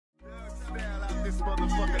this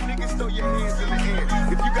motherfucker. Niggas throw your hands in the air.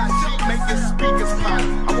 If you got cheap, make your speakers pop.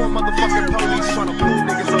 I want motherfucking police trying to pull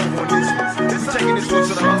niggas over on this one.